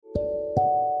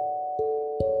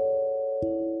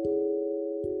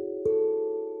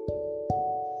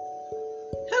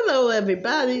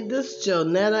everybody, this is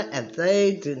Jonetta, and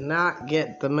they did not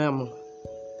get the memo.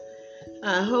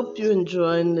 I hope you're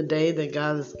enjoying the day that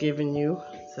God has given you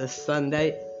this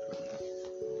Sunday.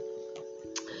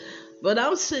 But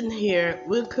I'm sitting here,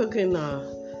 we're cooking a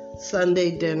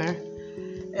Sunday dinner,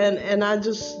 and I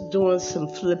just doing some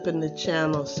flipping the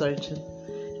channel searching.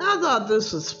 I thought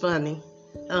this was funny.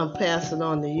 I'm passing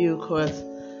on to you, of course.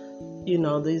 You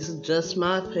know, these are just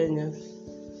my opinions.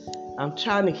 I'm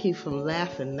trying to keep from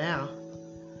laughing now.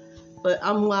 But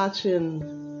I'm watching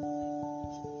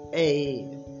a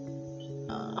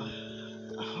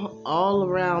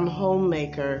all-around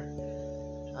homemaker,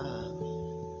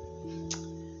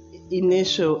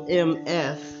 initial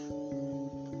MS,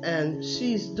 and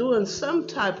she's doing some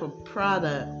type of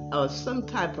product or some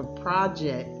type of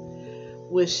project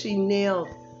where she nailed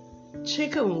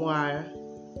chicken wire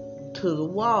to the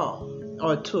wall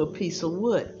or to a piece of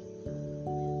wood.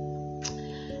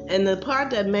 And the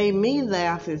part that made me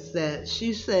laugh is that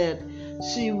she said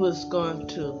she was going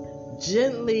to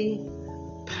gently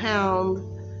pound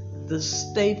the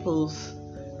staples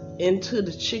into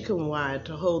the chicken wire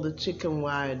to hold the chicken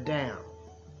wire down.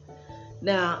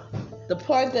 Now, the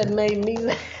part that made me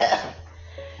laugh,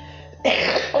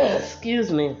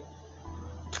 excuse me,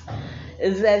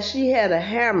 is that she had a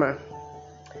hammer.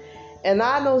 And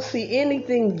I don't see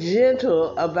anything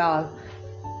gentle about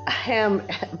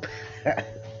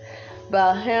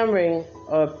about hammering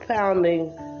or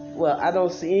pounding. Well, I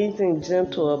don't see anything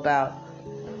gentle about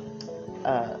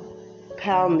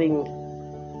pounding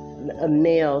a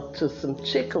nail to some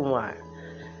chicken wire,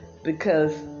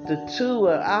 because the two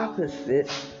are opposite.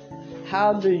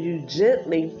 How do you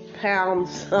gently pound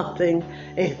something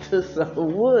into some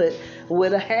wood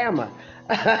with a hammer?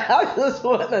 I just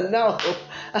want to know.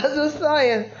 I'm just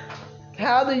saying,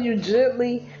 how do you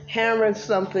gently hammer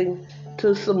something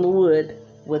to some wood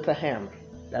with a hammer?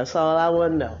 That's all I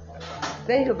want to know.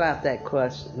 Think about that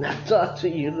question. I'll talk to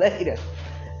you later.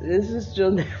 This is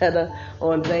Jonetta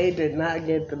on They Did Not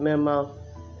Get the Memo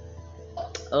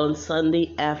on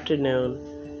Sunday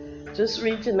afternoon. Just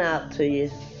reaching out to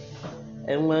you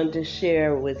and wanted to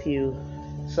share with you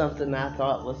something I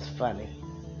thought was funny.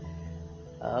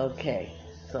 Okay,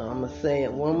 so I'm going to say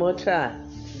it one more time.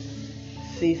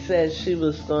 She said she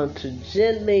was going to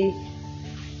gently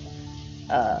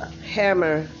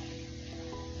hammer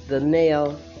the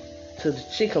nail to the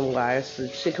chicken wire so the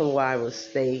chicken wire would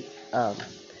stay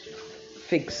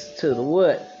fixed to the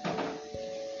wood.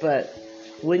 But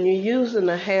when you're using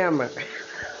a hammer,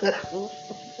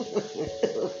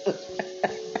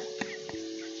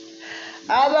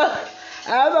 I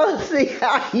don't see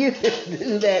how you can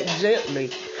do that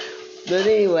gently. But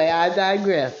anyway, I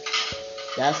digress.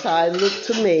 That's how it looked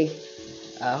to me.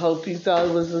 I hope you thought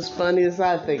it was as funny as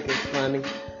I think it's funny.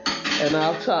 And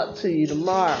I'll talk to you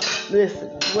tomorrow.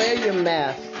 Listen, wear your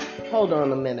mask. Hold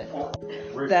on a minute.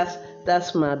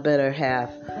 That's my better half.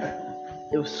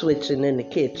 It was switching in the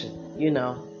kitchen, you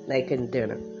know, making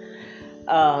dinner.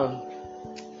 I'll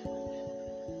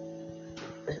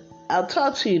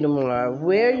talk to you tomorrow.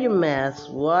 Wear your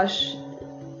mask. Wash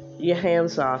your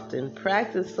hands often.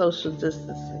 Practice social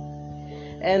distancing.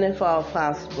 And if all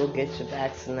possible, get your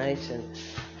vaccination.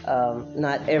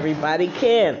 Not everybody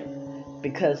can,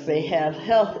 because they have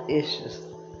health issues.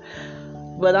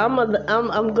 But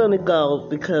I'm gonna go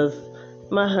because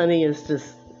my honey is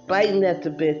just biting at the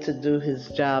bit to do his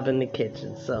job in the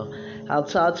kitchen. So I'll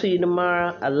talk to you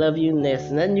tomorrow. I love you, and there's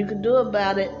nothing you can do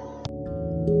about it.